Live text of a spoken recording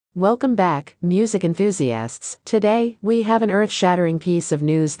Welcome back, music enthusiasts. Today, we have an earth-shattering piece of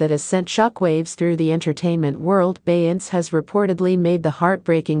news that has sent shockwaves through the entertainment world. Beyoncé has reportedly made the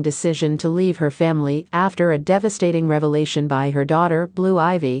heartbreaking decision to leave her family after a devastating revelation by her daughter, Blue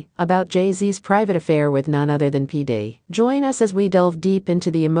Ivy, about Jay-Z's private affair with none other than P. Diddy. Join us as we delve deep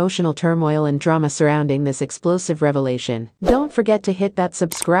into the emotional turmoil and drama surrounding this explosive revelation. Don't forget to hit that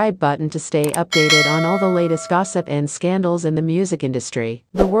subscribe button to stay updated on all the latest gossip and scandals in the music industry.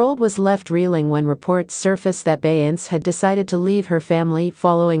 The world was left reeling when reports surfaced that Beyoncé had decided to leave her family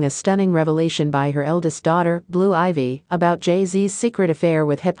following a stunning revelation by her eldest daughter, Blue Ivy, about Jay-Z's secret affair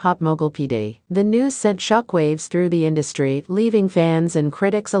with hip-hop mogul P. Diddy. The news sent shockwaves through the industry, leaving fans and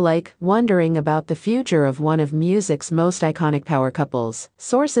critics alike wondering about the future of one of music's most iconic power couples.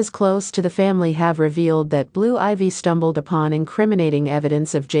 Sources close to the family have revealed that Blue Ivy stumbled upon incriminating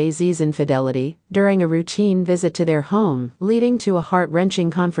evidence of Jay-Z's infidelity during a routine visit to their home, leading to a heart-wrenching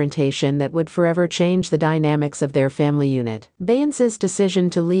confrontation that would forever change the dynamics of their family unit. Beyoncé's decision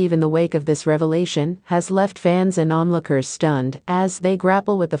to leave in the wake of this revelation has left fans and onlookers stunned as they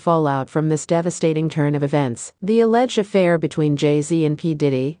grapple with the fallout from this devastating turn of events. The alleged affair between Jay-Z and P.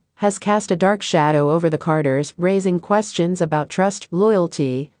 Diddy has cast a dark shadow over the Carters, raising questions about trust,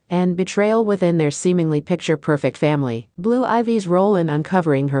 loyalty, and betrayal within their seemingly picture-perfect family. Blue Ivy's role in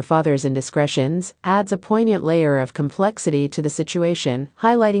uncovering her father's indiscretions adds a poignant layer of complexity to the situation,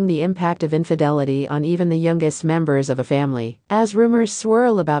 highlighting the impact of infidelity on even the youngest members of a family. As rumors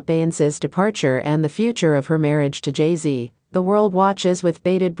swirl about Beyoncé's departure and the future of her marriage to Jay-Z, the world watches with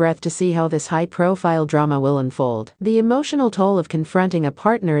bated breath to see how this high-profile drama will unfold. The emotional toll of confronting a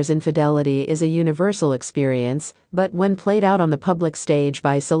partner's infidelity is a universal experience, but when played out on the public stage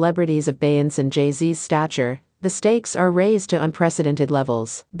by celebrities of Beyoncé and Jay-Z's stature, the stakes are raised to unprecedented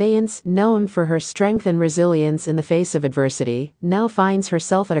levels. Beyoncé, known for her strength and resilience in the face of adversity, now finds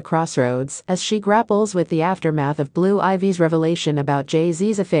herself at a crossroads as she grapples with the aftermath of Blue Ivy's revelation about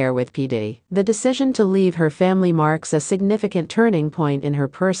Jay-Z's affair with P. Diddy. The decision to leave her family marks a significant turning point in her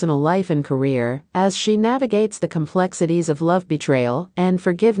personal life and career as she navigates the complexities of love, betrayal, and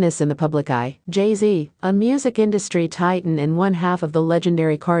forgiveness in the public eye. Jay-Z, a music industry titan and one half of the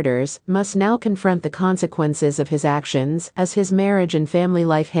legendary Carters, must now confront the consequences of his actions as his marriage and family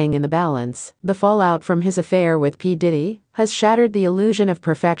life hang in the balance. The fallout from his affair with P. Diddy has shattered the illusion of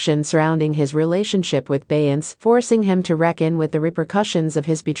perfection surrounding his relationship with Beyoncé, forcing him to reckon with the repercussions of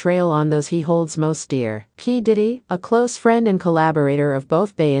his betrayal on those he holds most dear. P. Diddy, a close friend and collaborator of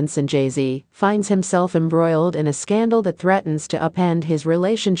both Beyoncé and Jay-Z, finds himself embroiled in a scandal that threatens to upend his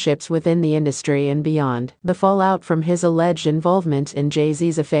relationships within the industry and beyond. The fallout from his alleged involvement in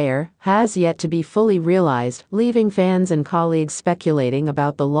Jay-Z's affair has yet to be fully realized, leaving fans and colleagues speculating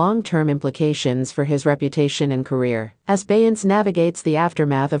about the long-term implications for his reputation and career. As Beyoncé navigates the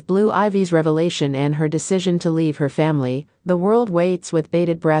aftermath of Blue Ivy's revelation and her decision to leave her family, the world waits with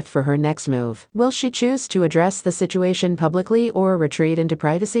bated breath for her next move. Will she choose to address the situation publicly or retreat into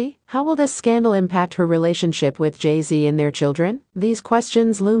privacy? How will this scandal impact her relationship with Jay-Z and their children? These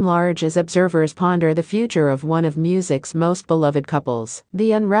questions loom large as observers ponder the future of one of music's most beloved couples.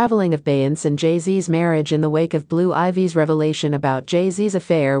 The unraveling of Beyoncé and Jay-Z's marriage in the wake of Blue Ivy's revelation about Jay-Z's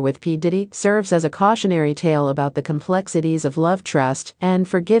affair with P. Diddy serves as a cautionary tale about the complexities of love, trust, and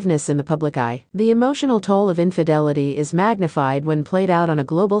forgiveness in the public eye. The emotional toll of infidelity is magnified when played out on a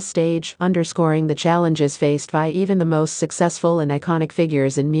global stage, underscoring the challenges faced by even the most successful and iconic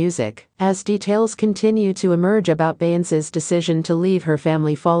figures in music. As details continue to emerge about Beyoncé's decision to leave her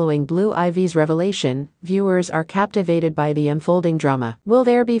family following Blue Ivy's revelation, viewers are captivated by the unfolding drama. Will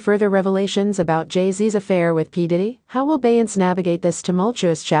there be further revelations about Jay-Z's affair with P. Diddy? How will Beyoncé navigate this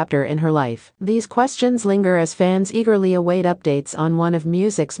tumultuous chapter in her life? These questions linger as fans eagerly await updates on one of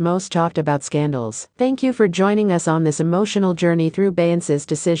music's most talked about scandals. Thank you for joining us on this emotional journey through Beyoncé's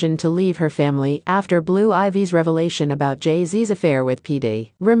decision to leave her family after Blue Ivy's revelation about Jay-Z's affair with P.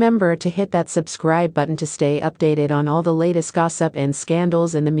 Diddy. Remember to hit that subscribe button to stay updated on all the latest gossip and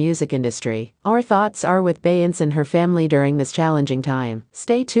scandals in the music industry. Our thoughts are with Beyoncé and her family during this challenging time.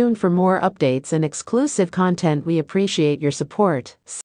 Stay tuned for more updates and exclusive content. We appreciate your support.